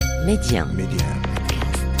ميديا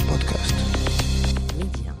بودكاست.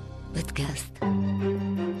 ميديا بودكاست.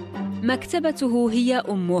 مكتبته هي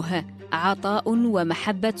أمه، عطاء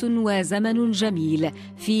ومحبة وزمن جميل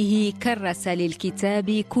فيه كرس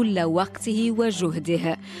للكتاب كل وقته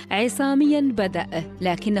وجهده. عصاميا بدأ،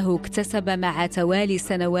 لكنه اكتسب مع توالي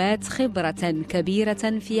سنوات خبرة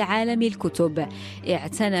كبيرة في عالم الكتب،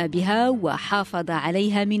 اعتنى بها وحافظ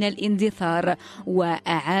عليها من الاندثار،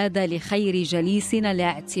 وأعاد لخير جليسنا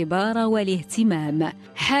الاعتبار والاهتمام.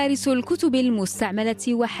 حارس الكتب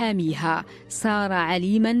المستعملة وحاميها، صار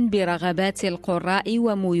عليما برغبات القراء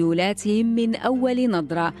وميولات من أول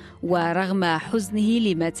نظرة، ورغم حزنه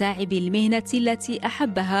لمتاعب المهنة التي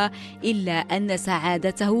أحبها، إلا أن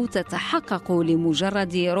سعادته تتحقق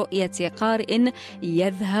لمجرد رؤية قارئ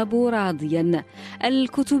يذهب راضيا.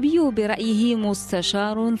 الكتبي برأيه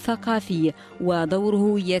مستشار ثقافي،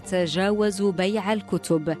 ودوره يتجاوز بيع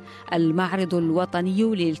الكتب. المعرض الوطني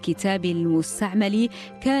للكتاب المستعمل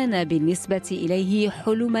كان بالنسبة إليه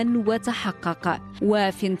حلما وتحقق،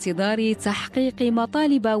 وفي انتظار تحقيق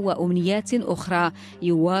مطالب وأمنيات أخرى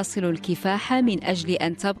يواصل الكفاح من أجل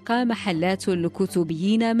أن تبقى محلات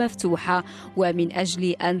الكتبيين مفتوحة، ومن أجل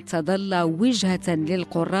أن تظل وجهة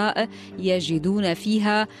للقراء يجدون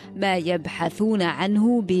فيها ما يبحثون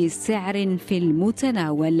عنه بسعر في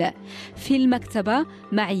المتناول. في المكتبة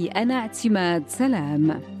معي أنا اعتماد.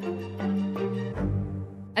 سلام.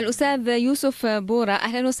 الأستاذ يوسف بورة،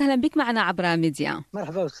 أهلا وسهلا بك معنا عبر ميديا.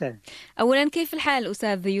 مرحبا أستاذ. أولا كيف الحال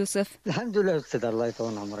أستاذ يوسف؟ الحمد لله أستاذ، الله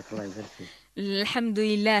يطول عمرك، الله يبارك فيك. الحمد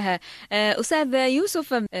لله. أستاذ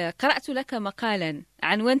يوسف، قرأت لك مقالا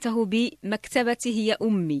عنونته بمكتبتي هي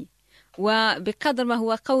أمي، وبقدر ما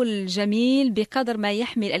هو قول جميل بقدر ما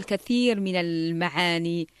يحمل الكثير من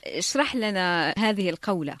المعاني. اشرح لنا هذه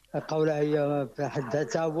القولة. القولة هي في حد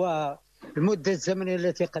ذاتها والمدة الزمنية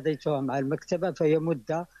التي قضيتها مع المكتبة، فهي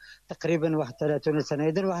مدة تقريبا 31 سنة،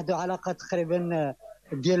 إذن واحد علاقة تقريبا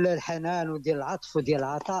ديال الحنان وديال العطف وديال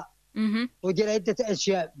العطاء وديال عدة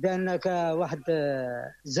أشياء، بأنك واحد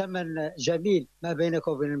زمن جميل ما بينك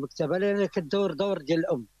وبين المكتبة، لأنك الدور دور ديال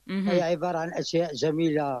الأم. هي عبارة عن أشياء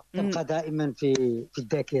جميلة تبقى دائما في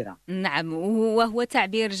الذاكرة. نعم، وهو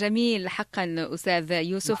تعبير جميل حقا أستاذ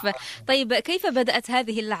يوسف. طيب، كيف بدأت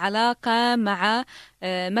هذه العلاقة مع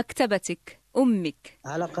مكتبتك أمك؟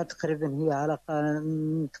 علاقة تقريبا هي علاقة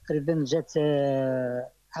تقريبا جات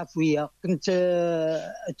عفوية. كنت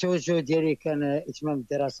التوجه ديالي كان إتمام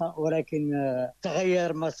الدراسة، ولكن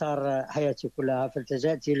تغير مسار حياتي كلها،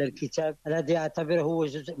 فالتجأت إلى الكتاب الذي أعتبره هو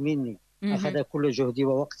جزء مني، أخذ كل جهدي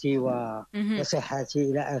ووقتي وصحتي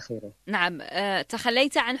إلى آخره. نعم.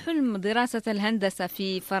 تخليت عن حلم دراسة الهندسة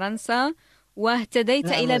في فرنسا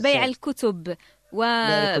واهتديت إلى بيع الكتب،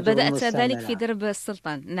 وبدأت ذلك في درب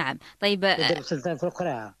السلطان. نعم. طيب، في درب السلطان في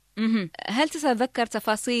القرعة. هل تتذكر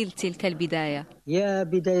تفاصيل تلك البداية؟ يا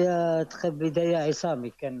بداية عصامي،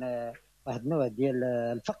 كان واحد النوع ديال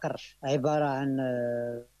الفقر، عبارة عن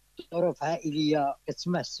ظروف عائلية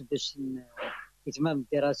كتسمح باش إتمام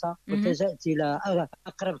الدراسة، واتجهت إلى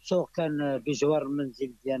أقرب سوق كان بجوار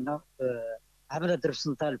المنزل ديالنا، عمل درب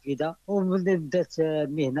السلطان الفدا، وبدأت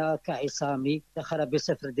مهنة كعصامي. دخل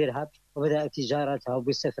بصفر درهم وبدأت تجارته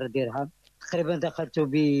بصفر درهم. تقريبا دخلت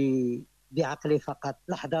بعقلي فقط،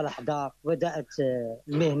 لحظة لحظة بدأت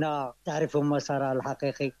المهنة تعرف مسارها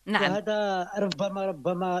الحقيقي. نعم. وهذا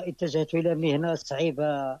ربما اتجهت إلى مهنة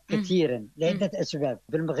صعيبة كثيرا لعدة أسباب.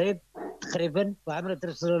 بالمغرب تقريبا وعملت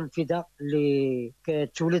دراسة الفداء اللي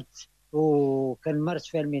تولدت وكان مارس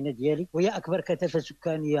فيها المهنة ديالي، وهي أكبر كثافة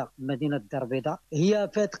سكانية مدينة الدار البيضاء. هي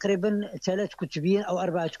فيها تقريبا 3 كتبيين أو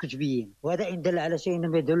 4 كتبيين، وهذا إن دل على شيء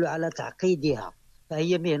إنما يدل على تعقيدها،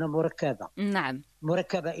 فهي مهنة مركبة. نعم،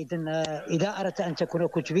 مركبة. إذا أردت أن تكون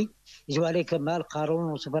كتبي يجب عليك مال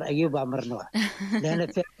قارون وصبر أيوب وعمر نوح. لأن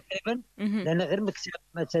تقريبا لأن غير مكتبة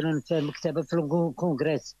مثلا في مكتبة في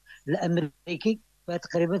الكونغرس الأمريكي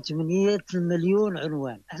فتقريبا 8 مليون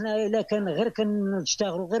عنوان. احنا إذا كان غير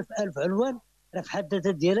كنشتغلوا غير في 1000 عنوان راه في حد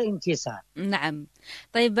ذاتها ديالها انتصار. نعم.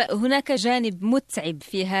 طيب، هناك جانب متعب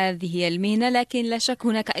في هذه المهنة، لكن لا شك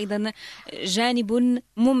هناك أيضا جانب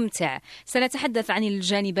ممتع. سنتحدث عن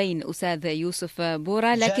الجانبين أستاذ يوسف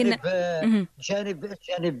بورة، لكن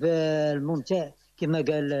جانب الممتع كما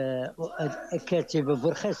قال الكاتب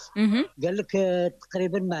بورخس، قال لك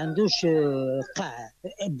تقريبا ما عندوش قاع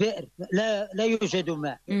بئر، لا يوجد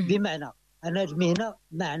ماء. بمعنى أن المهنة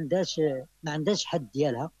ما عندهاش حد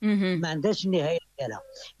ديالها، ما عندهاش النهاية ديالها،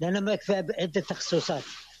 لأن ما كفى عدة تخصصات،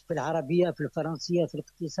 في العربية، في الفرنسية، في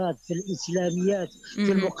الاقتصاد، في الإسلاميات،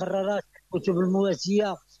 في المقررات، في الكتب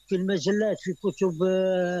الموازية، في المجلات، في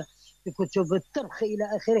كتب الطبخ إلى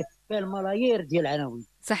آخره، في الملايير ديال العناوين.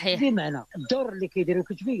 صحيح. بمعنى الدور اللي كيدير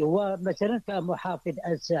الكتبي هو مثلا كمحافظ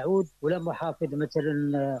آل سعود ولا محافظ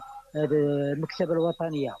مثلا المكتبة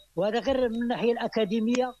الوطنية، وهذا غير من الناحية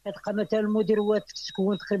الأكاديمية. كتلقى مثلا المدير هو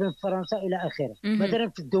تكون تقريبا في فرنسا إلى آخره. مثلا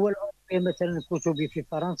في الدول الأوروبية مثلا الكتبي في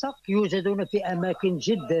فرنسا يوجدون في أماكن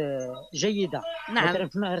جد جيدة. نعم. مثلا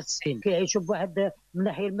في نهر السين كيعيشوا بواحد من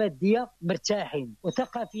الناحية المادية مرتاحين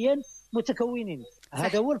وثقافيا متكونين.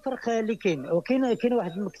 هذا هو الفرق اللي كاين. وكاين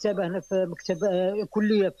واحد المكتبه هنا في مكتبه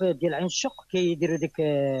كليه في ديال عين الشق كيديروا ديك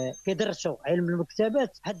كيدرسوا علم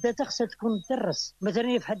المكتبات. حد ذاتها خصها تكون تدرس مثلا،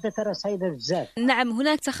 هي في حد ذاتها راه صعيبه بزاف. نعم،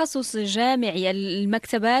 هناك تخصص جامعي.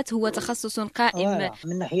 المكتبات هو تخصص قائم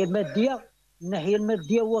من الناحيه الماديه. من الناحيه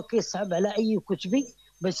الماديه هو كيصعب على اي كتبي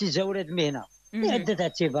باش يزاول هذه المهنه لعده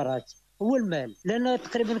اعتبارات. هو المال، لان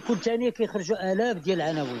تقريبا كل ثانيه كيخرجوا آلاف ديال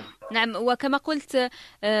العناوين. نعم، وكما قلت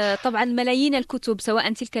طبعا ملايين الكتب،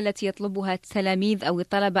 سواء تلك التي يطلبها التلاميذ أو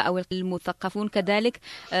الطلبة أو المثقفون كذلك،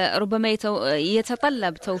 ربما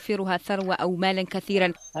يتطلب توفيرها ثروة أو مالا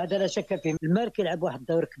كثيرا. هذا لا شك فيه. المال كيلعب واحد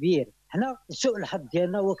الدور كبير. حنا سوء الحظ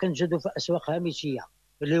ديالنا هو كنجدوا في أسواق هامشية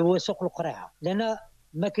اللي هو سوق القريعة، لأن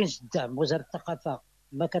ما كاينش الدعم. وزارة الثقافة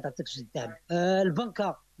ما كتعطيكش الدعم،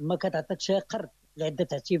 البنكة ما كتعطيكش قرض لعدة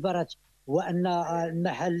اعتبارات، وان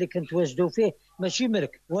المحل اللي كنتواجدوا فيه ماشي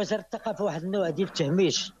ملك. وزاره الثقافه واحد النوع ديال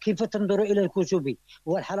التهميش. كيف تنظر الى الكتب؟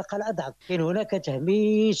 هو الحلقه الاضعف. كاين هناك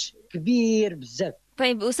تهميش كبير بزاف.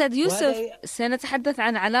 طيب أستاذ يوسف، سنتحدث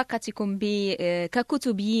عن علاقتكم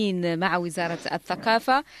ككتبيين مع وزارة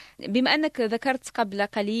الثقافة، بما أنك ذكرت قبل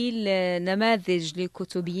قليل نماذج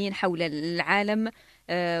لكتبيين حول العالم،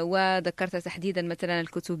 وذكرت تحديدا مثلا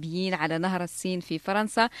الكتبيين على نهر السين في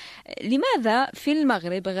فرنسا. لماذا في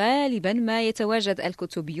المغرب غالبا ما يتواجد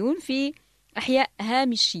الكتبيون في أحياء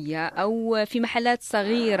هامشية أو في محلات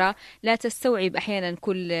صغيرة لا تستوعب أحيانا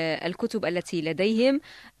كل الكتب التي لديهم؟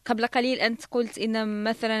 قبل قليل أنت قلت إن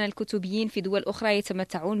مثلا الكتبيين في دول أخرى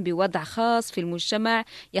يتمتعون بوضع خاص في المجتمع،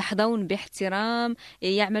 يحظون باحترام،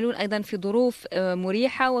 يعملون أيضا في ظروف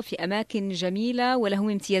مريحة وفي أماكن جميلة، ولهم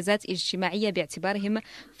امتيازات اجتماعية باعتبارهم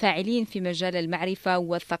فاعلين في مجال المعرفة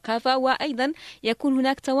والثقافة، وأيضا يكون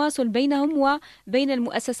هناك تواصل بينهم وبين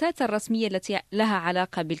المؤسسات الرسمية التي لها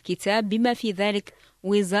علاقة بالكتاب بما في ذلك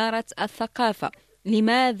وزارة الثقافة.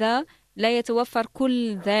 لماذا لا يتوفر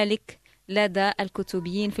كل ذلك لدى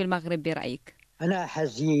الكتبيين في المغرب برأيك؟ أنا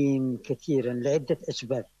حزين كثيرا لعدة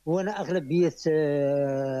أسباب. وأنا أغلبية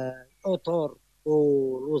الأطر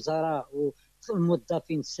والوزراء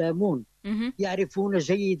والموظفين السامون يعرفون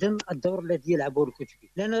جيدا الدور الذي يلعبه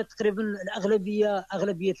الكتبي، لأن تقريبا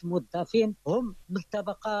أغلبية الموظفين هم من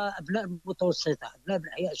الطبقة أبناء المتوسطة، أبناء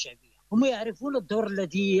الأحياء الشعبية. هم يعرفون الدور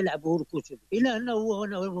الذي يلعبه الكتب، إلا أنه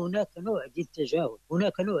هناك نوع ديال التجاهل،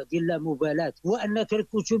 هناك نوع ديال اللامبالاة، وأنك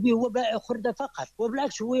الكتبي هو بائع خردة فقط.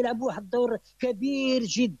 وبالعكس هو يلعب واحد الدور كبير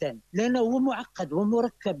جدا، لأنه هو معقد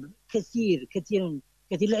ومركب كثير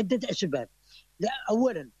لعدة أسباب. لا،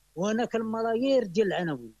 أولا وهناك الملايير ديال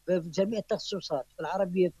العناوين في جميع التخصصات، في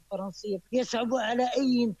العربيه في الفرنسيه. يصعب على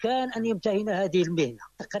اي كان ان يمتهن هذه المهنه.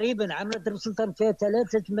 تقريبا عملت السلطان فيها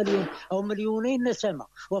 3 مليون او مليونين نسمه،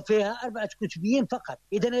 وفيها 4 كتبيين فقط.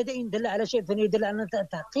 اذا هذا يدل على شيء، فيدل على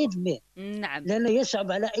تعقيد المهنه. نعم. لانه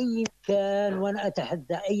يصعب على اي كان، وانا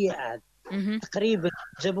اتحدى اي احد تقريبا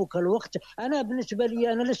جابوك الوقت. انا بالنسبه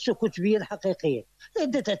لي انا لست كتبيا حقيقيا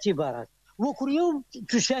لعده اعتبارات، وكل يوم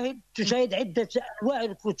تشاهد عدة أنواع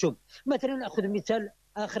الكتب. مثلا نأخذ مثال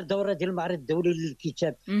آخر دورة ديال المعرض الدولي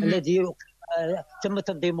للكتاب الذي تم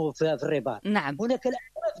تنظيمه في الرباط. نعم. هناك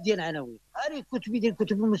الآلاف ديال العناوين. هل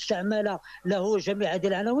الكتب المستعملة له جميع هذه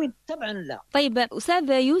العناوين؟ طبعا لا. طيب أستاذ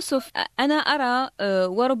يوسف، أنا أرى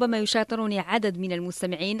وربما يشاطرني عدد من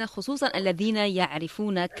المستمعين خصوصا الذين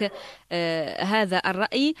يعرفونك هذا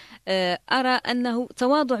الرأي، أرى أنه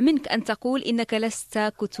تواضع منك أن تقول إنك لست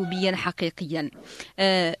كتبيا حقيقيا.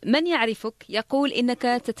 من يعرفك يقول إنك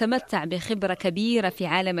تتمتع بخبرة كبيرة في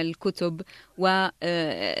عالم الكتب،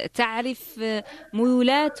 وتعرف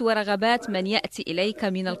ميولات ورغبات من يأتي إليك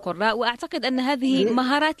من القراء، وأعتقد أن هذه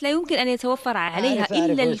مهارات لا يمكن أن يتوفر عليها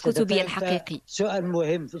إلا الكتبي الحقيقي. سؤال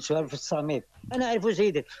مهم، سؤال في الصميم. أنا أعرف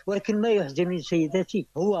جيدا، ولكن ما يحزنني سيداتي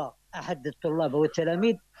هو أحد الطلاب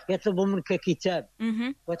والتلاميذ يطلب منك كتاب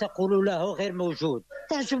وتقول له غير موجود.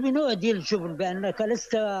 تحس بنوع ديال الجبن بأنك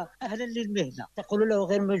لست أهلا للمهنة. تقول له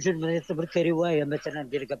غير موجود. يطلب لك رواية مثلا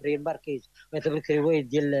ديال جابرييل ماركيز، ويطلب لك رواية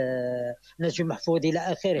ديال نجم محفوظ إلى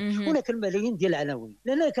آخره. هناك الملايين ديال العناوين.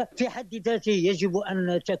 لأنك في حد ذاته يجب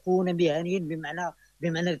أن تكون مهنيا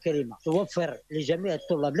بمعنى الكلمة، توفر لجميع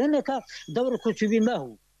الطلاب. لأنك دور الكتبي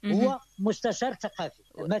ما هو مستشار ثقافي.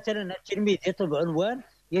 مثلا التلميذ يطلب عنوان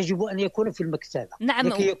يجب أن يكون في المكتبة. نعم.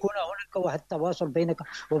 لكي يكون هناك واحد التواصل بينك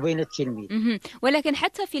وبين التلميذ. ولكن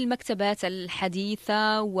حتى في المكتبات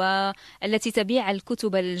الحديثة والتي تبيع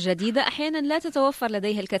الكتب الجديدة أحيانا لا تتوفر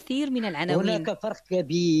لديها الكثير من العناوين. هناك فرق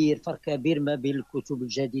كبير ما بين الكتب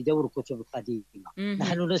الجديدة والكتب القديمة.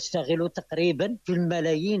 نحن نستغل تقريبا في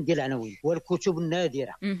الملايين ديال العناوين والكتب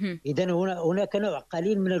النادرة. إذن هناك نوع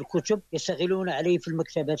قليل من الكتب يشتغلون عليه في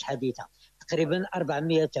المكتبات الحديثة، تقريبا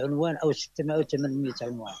 400 عنوان أو 600 أو 800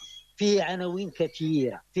 عنوان. في عناوين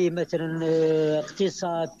كثيرة، في مثلا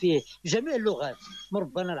اقتصاد، في جميع اللغات،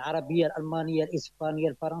 ربما العربية، الألمانية، الإسبانية،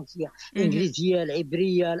 الفرنسية، الإنجليزية،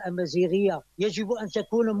 العبرية، الأمازيغية. يجب أن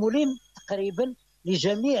تكون ملم تقريبا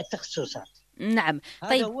لجميع التخصصات. نعم.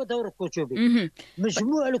 هذا هو دور الكتبي.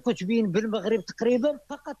 مجموع الكتبيين بالمغرب تقريبا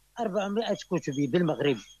فقط 400 كتبي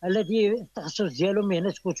بالمغرب، الذي التخصص ديالو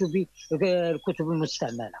مهنة الكتب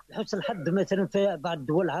المستعملة. لحسن الحظ مثلا في بعض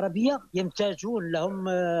الدول العربية يمتازون،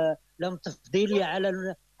 لهم تفضيلية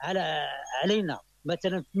علينا.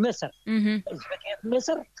 مثلا في مصر، في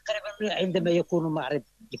مصر تقريبا عندما يكون معرض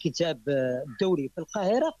الكتاب الدولي في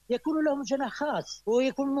القاهرة يكون لهم جناح خاص،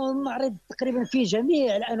 ويكون المعرض تقريبا فيه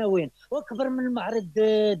جميع العناوين، واكبر من المعرض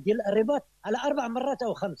ديال الرباط على 4 مرات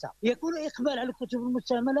أو 5. يكون إقبال على الكتب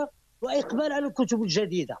المستعملة وإقبال على الكتب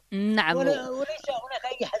الجديدة. نعم. وليس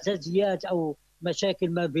هناك أي حساسيات أو مشاكل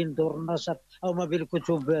ما بين دور النشر أو ما بين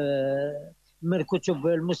الكتب من الكتب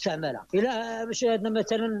المستعملة. إلى شاهدنا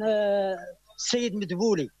مثلا السيد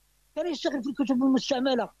مدبولي كان يشتغل في الكتب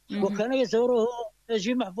المستعملة وكان يزوره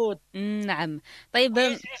نجيب محفوظ. نعم. طيب،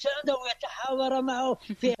 ويتحاور معه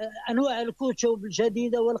في أنواع الكتب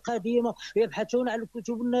الجديدة والقديمة، ويبحثون عن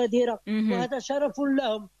الكتب النادرة، وهذا شرف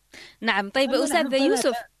لهم. نعم. طيب أستاذ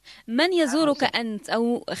يوسف، من يزورك أنت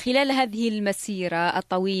أو خلال هذه المسيرة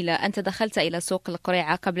الطويلة؟ أنت دخلت إلى سوق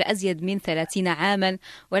القريعة قبل أزيد من 30 عاما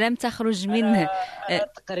ولم تخرج منه.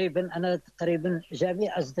 أنا تقريبا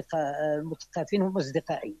جميع أصدقاء المثقفين هم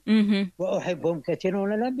أصدقائي وأحبهم كثيرا،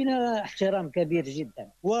 ولنا بنا احترام كبير جدا،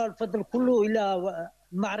 والفضل كله إلى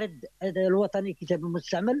المعرض الوطني للكتاب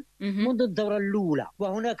المستعمل منذ الدورة الأولى،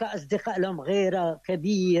 وهناك أصدقاء لهم غيرة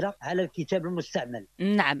كبيرة على الكتاب المستعمل.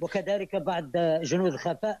 نعم. وكذلك بعض جنود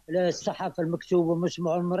الخفاء الصحافة المكتوبة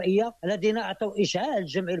والمسموعة المرئية الذين أعطوا إشعاع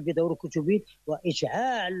الجمعية البيضاويين الكتبيين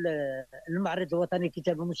وإشعاع المعرض الوطني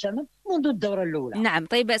للكتاب المستعمل منذ الدورة الأولى. نعم.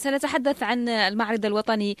 طيب سنتحدث عن المعرض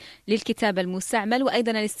الوطني للكتاب المستعمل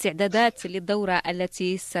وأيضا الاستعدادات للدورة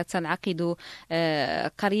التي ستنعقد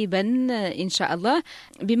قريبا إن شاء الله.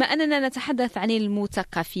 بما أننا نتحدث عن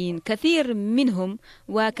المثقفين، كثير منهم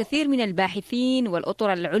وكثير من الباحثين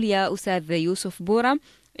والأطر العليا أستاذ يوسف بورة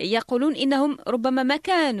يقولون إنهم ربما ما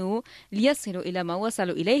كانوا ليصلوا إلى ما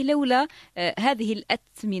وصلوا إليه لولا هذه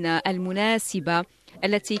الأثمنة المناسبة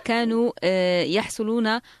التي كانوا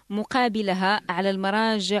يحصلون مقابلها على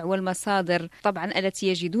المراجع والمصادر طبعا التي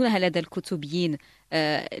يجدونها لدى الكتبيين.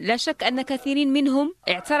 لا شك أن كثيرين منهم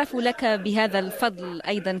اعترفوا لك بهذا الفضل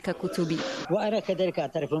أيضا ككتبي. وأنا كذلك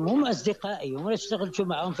أعترف، هم أصدقائي وأنا اشتغلت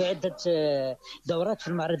معهم في عدة دورات في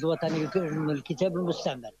المعرض الوطني للكتاب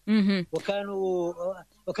المستعمل، وكانوا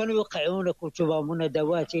يوقعون كتبهم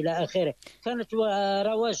وندوات إلى آخره. كانت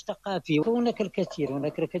رواج ثقافي. هناك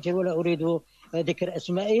الكثير ولا أريد ذكر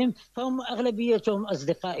أسمائهم، فهم أغلبيتهم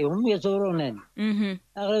أصدقائي، هم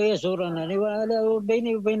يزورونني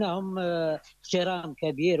وبيني وبينهم احترام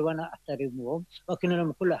كبير وأنا أحترمهم وكنا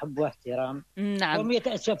لهم كل حب واحترام. نعم. هم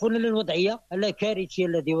يتأسفون للوضعية الكارثية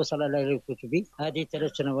الذي وصل لها الكتبي هذه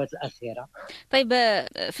 3 سنوات الأخيرة. طيب،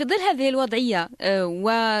 في ظل هذه الوضعية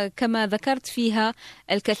وكما ذكرت فيها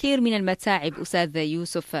الكثير من المتاعب أستاذ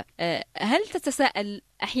يوسف، هل تتساءل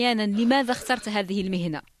أحيانا لماذا اخترت هذه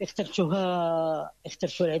المهنة؟ اخترتها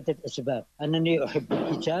لعدة أسباب. أنني أحب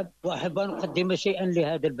الكتاب وأحب أن أقدم شيئا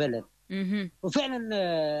لهذا البلد. وفعلا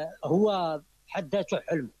هو حد ذاته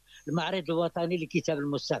حلم المعرض الوطني للكتاب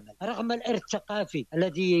المستعمل، رغم الإرث الثقافي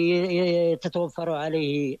الذي تتوفر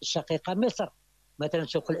عليه الشقيقة مصر، مثلا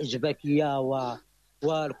سوق الإزبكية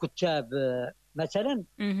والكتاب مثلا.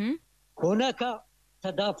 هناك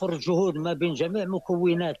تضافر جهود ما بين جميع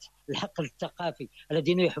مكونات الحقل الثقافي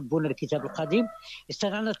الذين يحبون الكتاب القديم.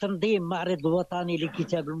 استطعنا تنظيم معرض الوطني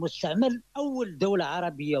للكتاب المستعمل، أول دولة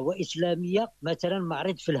عربية وإسلامية مثلا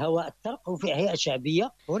معرض في الهواء الطلق وفي أحياء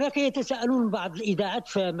شعبية. هناك يتساءلون بعض الإذاعات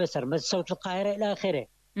في مصر مثل صوت القاهرة إلى آخره،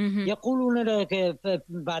 يقولون لك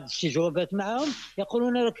بعض الاستجوابات معهم،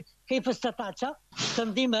 يقولون لك كيف استطعت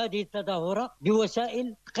تنظيم هذه التظاهرة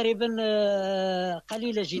بوسائل تقريبا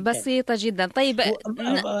قليلة جدا، بسيطة جدا. طيب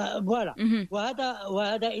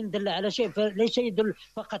وهذا إن دل على شيء فليس يدل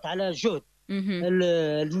فقط على جهد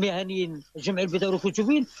المهنيين الجمعية البيضاويين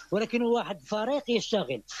والكتبيين، ولكن هو واحد فريق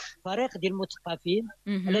يشتغل، فريق ديال المثقفين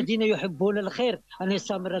الذين يحبون الخير أن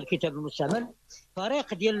يستمر الكتاب المستعمل،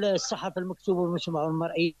 فريق ديال الصحافة المكتوبة والمسموعة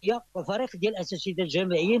والمرئية، وفريق ديال الأساتذة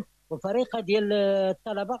الجامعيين، وفريق ديال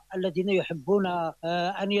الطلبة الذين يحبون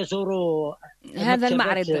أن يزوروا هذا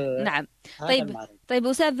المعرض. نعم. طيب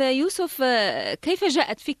أستاذ يوسف، كيف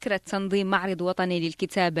جاءت فكرة تنظيم معرض وطني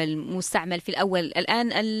للكتاب المستعمل في الأول؟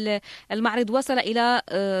 الآن المعرض وصل إلى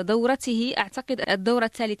دورته، أعتقد الدورة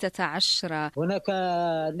 13.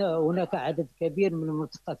 هناك عدد كبير من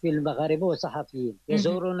المثقفين المغاربة والصحفيين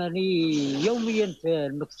يزورونني يوميا في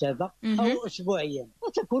المكتبة أو أسبوعيا،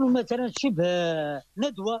 وتكون مثلا شبه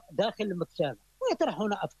ندوة داخل المكتبة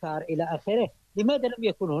ويطرحون أفكار إلى آخره. لماذا لم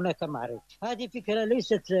يكن هناك معرض؟ هذه فكرة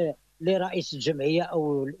ليست لرئيس الجمعية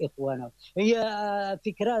أو الإخوان، هي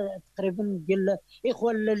فكرة تقريبا ديال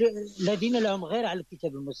الإخوة الذين لهم غير على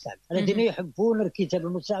الكتاب المستعمل، الذين يحبون الكتاب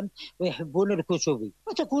المستعمل ويحبون الكتب،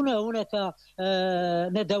 وتكون هناك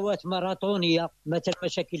ندوات ماراثونية، مثلا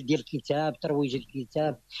مشاكل ديال الكتاب، ترويج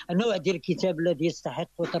الكتاب، النوع ديال الكتاب الذي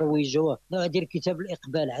يستحق ترويجه، نوع ديال الكتاب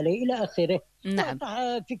الإقبال عليه إلى آخره. نعم.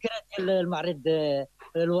 فكرة ديال المعرض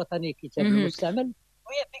الوطني للكتاب المستعمل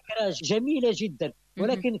وهي فكرة جميلة جدا،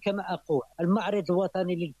 ولكن كما أقول المعرض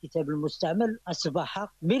الوطني للكتاب المستعمل أصبح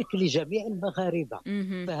ملك لجميع المغاربة،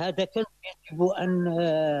 فهذا كان يجب أن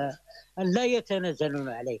لا يتنازلون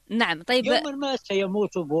عليه. نعم. طيب يوما ما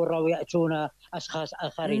سيموت بورة ويأتون أشخاص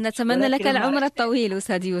آخرين. نتمنى لك العمر الطويل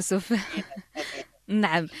أستاذ يوسف.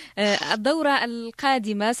 نعم. الدورة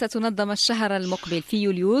القادمة ستنظم الشهر المقبل في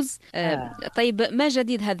يوليوز. طيب ما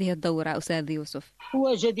جديد هذه الدورة أستاذ يوسف؟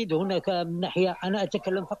 هو جديد هناك من ناحية، أنا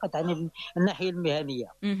أتكلم فقط عن الناحية المهنية.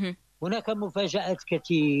 هناك مفاجآت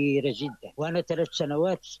كثيرة جدا، وأنا 3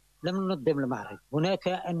 سنوات لم ننظم المعرض. هناك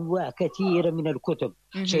أنواع كثيرة من الكتب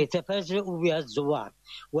سيتفاجأ بها الزوار،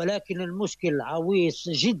 ولكن المشكل عويص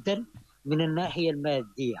جدا من الناحية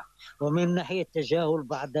المادية ومن ناحية تجاهل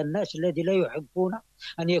بعض الناس الذي لا يحبون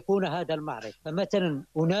أن يكون هذا المعرض. فمثلا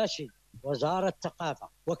أناشد وزارة الثقافة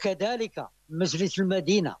وكذلك مجلس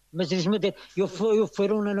المدينة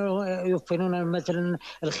يوفرون مثلا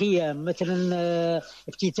الخيام، مثلا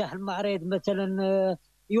افتتاح المعرض، مثلا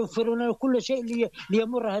يوفرون كل شيء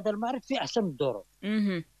ليمر هذا المعرض في أحسن الظروف،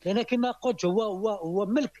 لأن كما قلت هو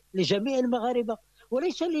ملك لجميع المغاربة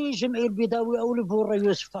وليس لجمعية البيضاوي أو لبورة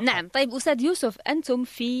يوسف فقط. نعم. طيب أستاذ يوسف، أنتم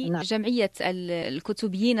في جمعية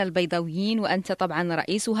الكتبيين البيضاويين وأنت طبعا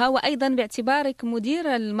رئيسها، وأيضا باعتبارك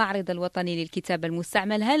مدير المعرض الوطني للكتاب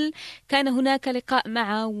المستعمل، هل كان هناك لقاء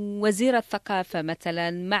مع وزير الثقافة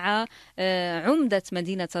مثلا، مع عمدة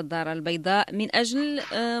مدينة الدار البيضاء من أجل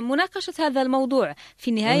مناقشة هذا الموضوع؟ في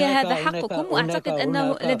النهاية هذا حقكم، وأعتقد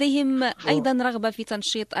أنه لديهم أيضا رغبة في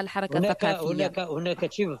تنشيط الحركة الثقافية.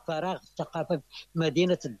 هناك شبه فراغ ثقافي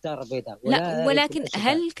مدينة الدار البيضاء. ولكن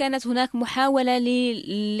هل كانت هناك محاولة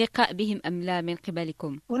للقاء بهم أم لا من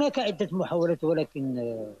قبلكم؟ هناك عدة محاولات،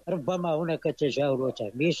 ولكن ربما هناك تجاهل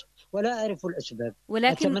وتهميش ولا أعرف الأسباب.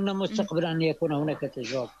 أتمنى مستقبلا أن يكون هناك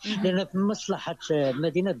تجاوب، لأن في مصلحة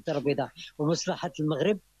مدينة الدار البيضاء ومصلحة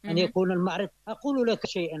المغرب أن يكون المعرض. أقول لك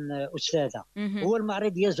شيئا أستاذة، هو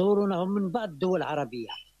المعرض يزورونه من بعض الدول العربية،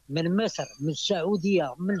 من مصر، من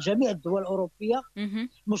السعودية، من جميع الدول الأوروبية،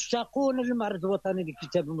 مشتاقون للمعرض الوطني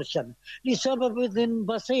للكتاب المستعمل لسبب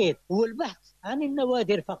بسيط، هو البحث عن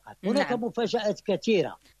النوادر فقط. هناك مفاجآت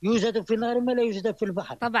كثيرة، يوجد في النهر ما لا يوجد في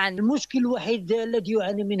البحر. طبعا المشكل الوحيد الذي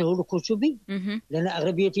يعاني منه الكتبي، لأن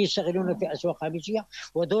أغلبيته يشتغلون في أسواق خارجية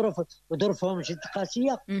وظروفهم جد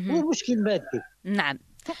قاسية، هو مشكل مادي. نعم،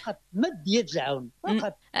 فقط مد يد العون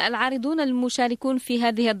فقط. العارضون المشاركون في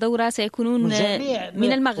هذه الدورة سيكونون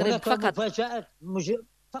من المغرب فقط. مفاجآت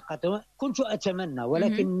فقط. كنت أتمنى،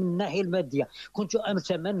 ولكن من الناحية المادية كنت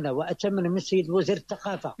أتمنى من سيد وزير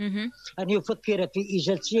الثقافة أن يفكر في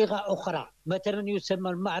إيجاد صيغة أخرى، مثلا يسمى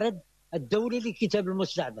المعرض الدولي للكتاب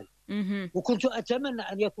المستعمل. وكنت أتمنى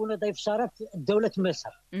أن يكون ضيف شرف دولة مصر.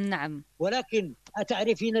 نعم. ولكن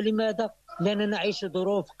أتعرفين لماذا؟ لأننا نعيش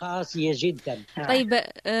ظروف قاسية جدا. طيب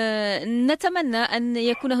نتمنى أن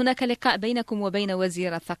يكون هناك لقاء بينكم وبين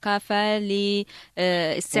وزير الثقافة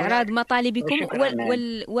لاستعراض مطالبكم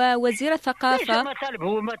ووزير الثقافة. مطالب،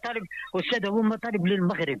 هو مطالب أستاذ، هو مطالب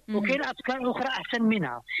للمغرب، وكاين أفكار أخرى أحسن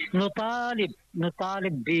منها.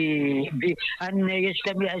 نطالب بأن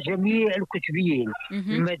يجتمع جميع الكتبيين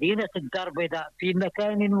من مدينة الدار البيضاء في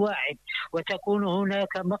مكان واحد، وتكون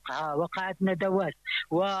هناك مقهى وقاعة ندوات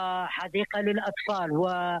وحديقة للأطفال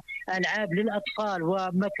وألعاب للأطفال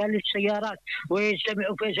ومكان للسيارات، ويجتمع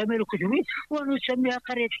فيها جميع الكتبيين ونسميها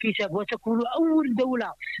قرية الكتاب، وتكون أول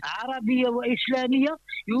دولة عربية وإسلامية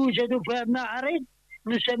يوجد فيها معرض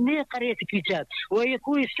نسميه قرية الكتاب،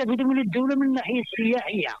 ويكون يستفيد من الدولة من الناحية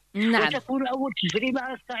السياحية. نعم. وتكون أول تجربة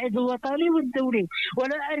على الصعيد الوطني والدولي.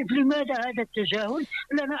 ولا أعرف لماذا هذا التجاهل.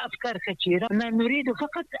 لنا أفكار كثيرة، ما نريد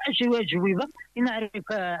فقط أجوبة نعرف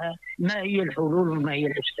ما هي الحلول وما هي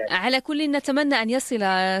الأسباب. على كل نتمنى أن يصل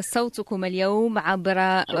صوتكم اليوم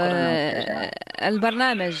عبر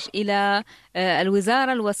البرنامج إلى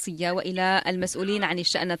الوزارة الوصية وإلى المسؤولين عن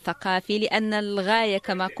الشأن الثقافي، لأن الغاية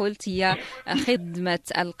كما قلت هي خدمة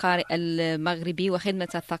القارئ المغربي وخدمة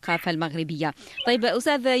الثقافة المغربية. طيب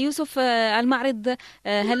أستاذ يوسف، المعرض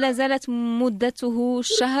هل لا زالت مدته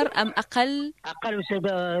شهر أم أقل؟ أقل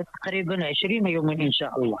تقريبا 20 يوما إن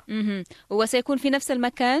شاء الله. وسيكون في نفس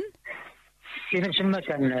المكان؟ في نفس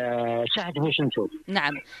المكان، ساحة بوشنتو.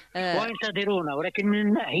 نعم. وينتظرونا، ولكن من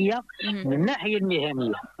الناحية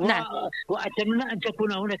المهنية. نعم. وأتمنى أن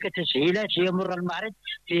تكون هناك تسهيلات يمر المعرض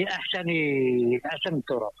في أحسن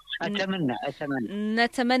الطرق.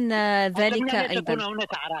 نتمنى ذلك أيضا. تكون هناك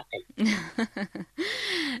عراقل.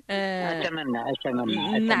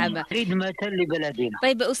 أتمنى. نعم. خدمة لبلدنا.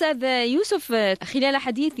 طيب أستاذ يوسف، خلال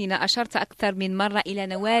حديثنا أشرت أكثر من مرة إلى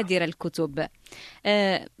نوادر الكتب.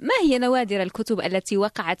 ما هي نوادر الكتب التي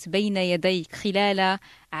وقعت بين يديك خلال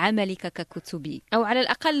عملك ككتبي، أو على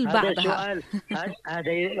الأقل بعضها؟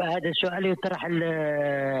 هذا السؤال يطرح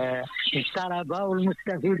الطلبة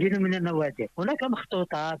والمستفيدين من النوادر. هناك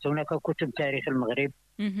مخطوطات، هناك كتب تاريخ المغرب،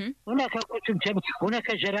 هناك كتب،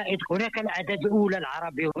 هناك جرائد، هناك الأعداد الأولى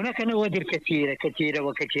العربي، هناك نوادر كثيرة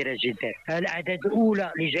جدا. الأعداد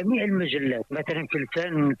الأولى لجميع المجلات، مثلا في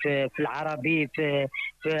الفن، في العربي، في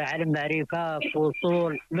عالم المعرفة،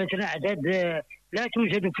 فصول، مثلا أعداد لا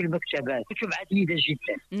توجد في المكتبات، كتب عديدة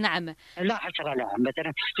جدا. نعم. لا حصر لها،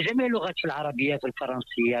 مثلا في جميع اللغات، في العربية، في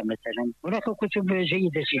الفرنسية مثلا، هناك كتب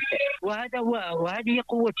جيدة جدا.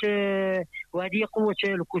 وهذه قوة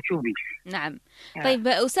الكتب. نعم. طيب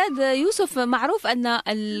أستاذ يوسف، معروف أن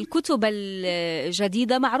الكتب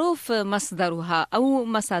الجديدة معروف مصدرها أو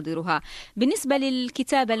مصادرها. بالنسبة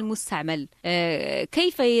للكتاب المستعمل،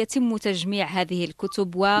 كيف يتم تجميع هذه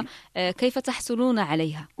الكتب وكيف تحصلون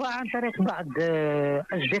عليها؟ وعن طريق بعض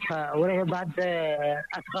أصدقاء وبعض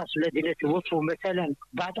أشخاص الذين توفوا، مثلا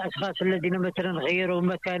بعض أشخاص الذين مثلا غيروا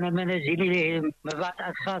مكان منازلهم، بعض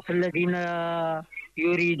أشخاص الذين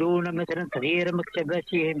يريدون مثلا تغيير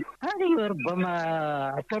مكتباتهم. هذه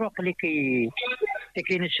ربما طرق لكي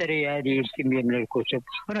نشتري هذه الكمية من الكتب،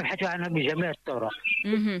 ونبحث عنها بجميع الطرق.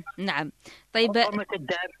 نعم. طيب ربما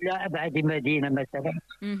تذهب إلى أبعد مدينة مثلا.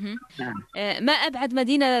 نعم. ما أبعد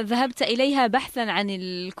مدينة ذهبت إليها بحثا عن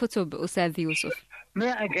الكتب أستاذ يوسف؟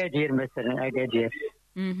 ما أكادير مثلا، أكادير.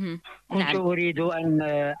 كنت أريد أن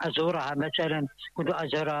أزورها مثلا، كنت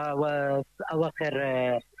أزورها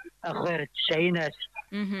أواخر التسعينات،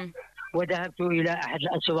 وذهبت إلى أحد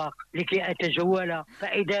الأسواق لكي أتجول،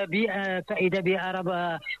 فإذا بي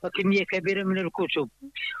أرى كمية كبيرة من الكتب،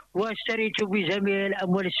 واشتريت بجميع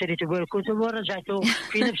الأموال، اشتريت بها الكتب ورجعت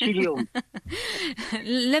في نفس اليوم.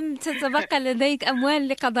 لم تتبقى لديك أموال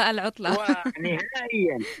لقضاء العطلة.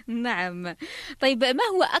 نهائيا. نعم. طيب ما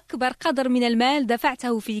هو أكبر قدر من المال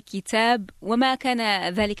دفعته في كتاب، وما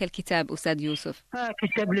كان ذلك الكتاب أستاذ يوسف؟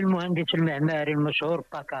 كتاب للمهندس المعماري المشهور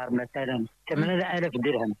باكار مثلا، 8000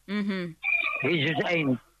 درهم في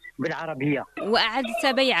جزئين بالعربية. وأعدت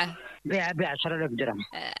بيعه؟ ب 10,000 درهم.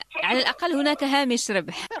 على الأقل هناك هامش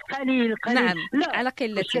ربح قليل. نعم. لا، على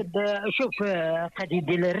قلة. شوف قد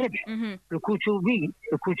يدير الربح.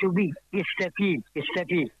 الكتبي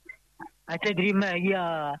يستفيد. أتدري ما هي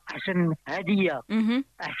أحسن هدية،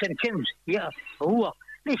 أحسن كنز؟ هو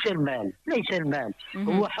ليس المال.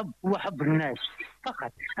 هو حب الناس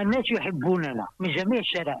فقط. الناس يحبوننا من جميع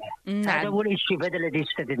الشرائح. هذا هو الاستفادة الذي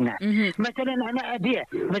استفدنا. مثلا أنا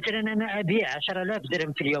أبيع 10,000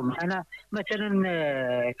 درهم في اليوم. أنا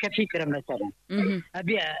مثلا كفكرة مثلا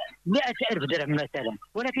أبيع 100,000 درهم مثلا،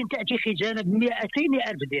 ولكن تأتي خزانة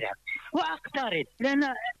ب200,000 درهم وأقترض، لأن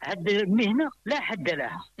هذه المهنة لا حد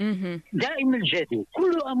لها. دائما الجديد،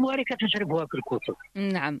 كل أموالك تصرفها في الكتب.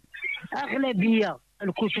 نعم. أغلبية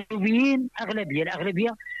الكتبيين، الأغلبية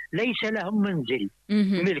ليس لهم منزل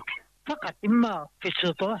ملك، فقط إما في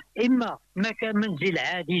السطوح، إما مكان منزل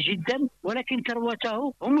عادي جدا، ولكن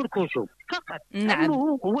ثروته هم الكتب فقط. نعم.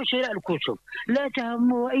 هو شراء الكتب، لا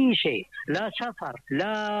تهمه أي شيء، لا سفر،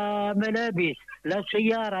 لا ملابس، لا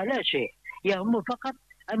سيارة، لا شيء. يهم فقط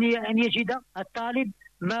أن يجد الطالب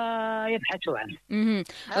ما يبحث عنه.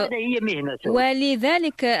 هذا هي مهنته.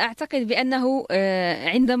 ولذلك أعتقد بأنه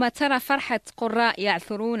عندما ترى فرحة قراء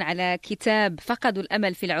يعثرون على كتاب فقدوا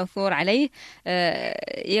الأمل في العثور عليه،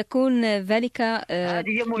 يكون ذلك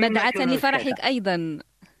مدعاة لفرحك أيضا.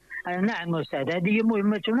 نعم أستاذ، هذه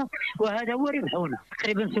مهمتنا وهذا هو ربحنا.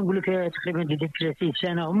 تقريبا نقول لك تقريبا 30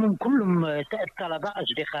 سنة هم كلهم الطلبة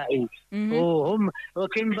أصدقائي،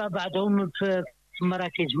 وكاين بعضهم في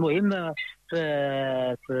مراكز مهمة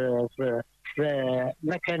في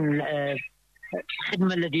مكان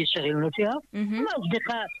الخدمة الذي يشتغلون فيها.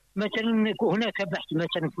 أصدقاء مثلا هناك بحث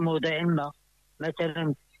مثلا في موضوع ما،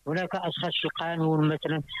 مثلا هناك أشخاص في القانون،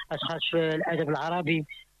 مثلا أشخاص في الأدب العربي،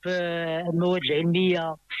 في المواد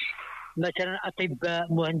العلمية، مثلا أطباء،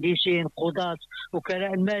 مهندسين، قضاة،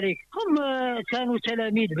 وكلاء الملك، هم كانوا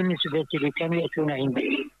تلاميذ بالنسبة لي، كانوا يأتون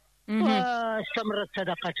عندي واستمرت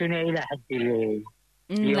صداقتنا إلى حد اليوم.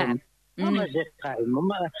 نعم. هم أصدقائي، هم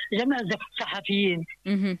جميع صحفيين.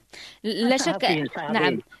 لا شك.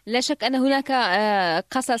 نعم، لا شك أن هناك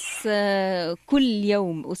قصص كل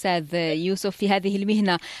يوم أستاذ يوسف في هذه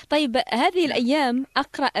المهنة. طيب، هذه الأيام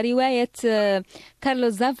أقرأ رواية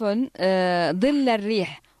كارلوس زافون ظل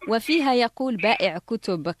الريح، وفيها يقول بائع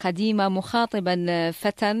كتب قديمة مخاطبا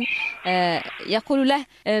فتى يقول له: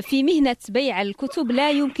 في مهنة بيع الكتب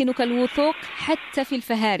لا يمكنك الوثوق حتى في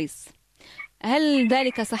الفهارس. هل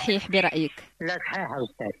ذلك صحيح برأيك؟ لا، صحيح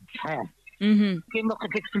أستاذ، صحيح. كما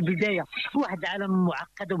قلت لك في البداية، واحد عالم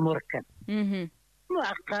معقد ومركب.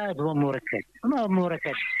 معقد ومركب، ما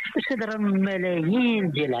مركب باش تدرى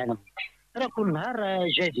ملايين ديال العالم. راه كل نهار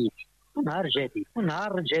جديد،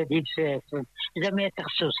 ونهار جديد في جميع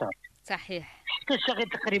التخصصات. صحيح. تشتغل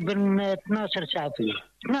تقريبا 12 ساعة فيه،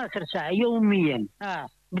 12 ساعة يوميا،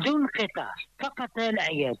 بدون انقطاع، فقط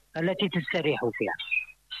الأعياد التي تستريح فيها،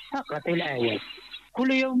 فقط الأعياد.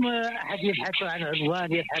 كل يوم أحد يبحث عن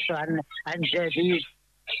عنوان، يبحث عن جديد.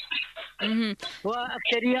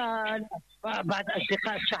 وأكثرية بعض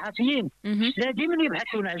أصدقاء الصحفيين دائما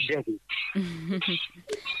يبحثون عن الجديد.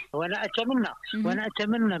 وأنا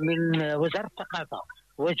أتمنى من وزارة الثقافة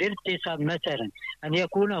وزير الاتصال مثلا أن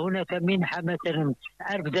يكون هناك منحة مثلا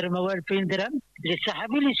 1000 درهم أو 2000 درهم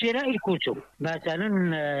للصحفي لشراء الكتب، مثلا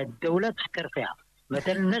الدولة تفكر فيها.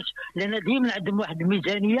 مثلا الناس لان ديما عندهم واحد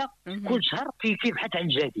الميزانيه كل شهر كيبحث عن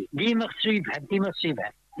الجديد، ديما خصو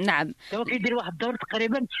يبحث. نعم. هو كيدير واحد الدور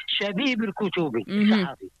تقريبا شبيه بالكتبي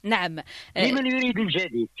الصحفي. نعم. ديما يريد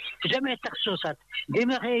الجديد في جميع التخصصات،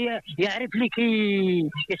 ديما يعرف لك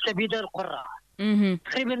يستفيد القراء.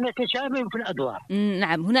 تقريبا متشابه في الادوار.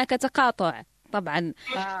 نعم، هناك تقاطع طبعا.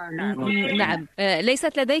 نعم.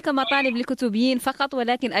 ليست لديك مطالب للكتبيين فقط،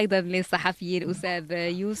 ولكن أيضا للصحفيين أستاذ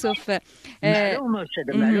يوسف. معلوم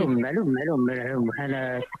أستاذ، معلوم.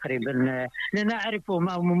 أنا تقريبا لأن أعرفهم،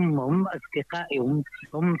 هم أصدقائي،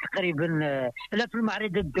 هم تقريبا. لا، في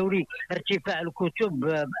المعرض الدولي ارتفاع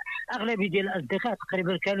الكتب، أغلبية ديال الأصدقاء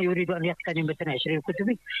تقريبا كانوا يريدوا أن يقتني مثلا 20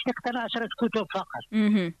 كتب، يقتني 10 كتب فقط.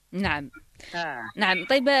 نعم. نعم.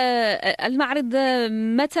 طيب، المعرض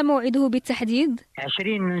متى موعده بالتحديد؟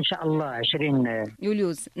 20 إن شاء الله، 20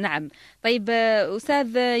 يوليوز. نعم. طيب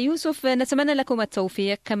أستاذ يوسف، نتمنى لكم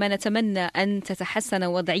التوفيق، كما نتمنى أن تتحسن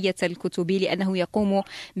وضعية الكتب، لأنه يقوم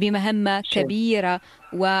بمهمة كبيرة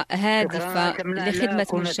وهادفة لخدمة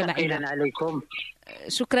مجتمعنا.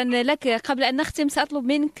 شكرا لك. قبل أن نختم سأطلب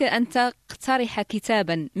منك أن تقترح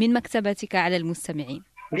كتابا من مكتبتك على المستمعين.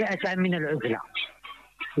 لأسعى من العزلة،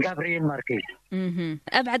 غابرييل ماركيز.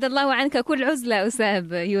 أبعد الله عنك كل عزلة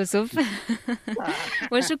أستاذ يوسف.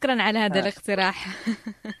 وشكرا على هذا الاقتراح.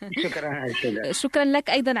 شكرا لك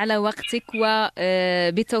أيضا على وقتك،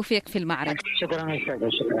 وبالتوفيق في المعرض. شكرا أستاذ،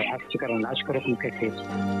 شكرا، أشكركم كثير.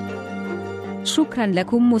 شكرا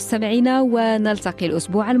لكم مستمعينا، ونلتقي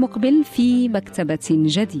الأسبوع المقبل في مكتبة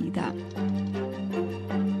جديدة.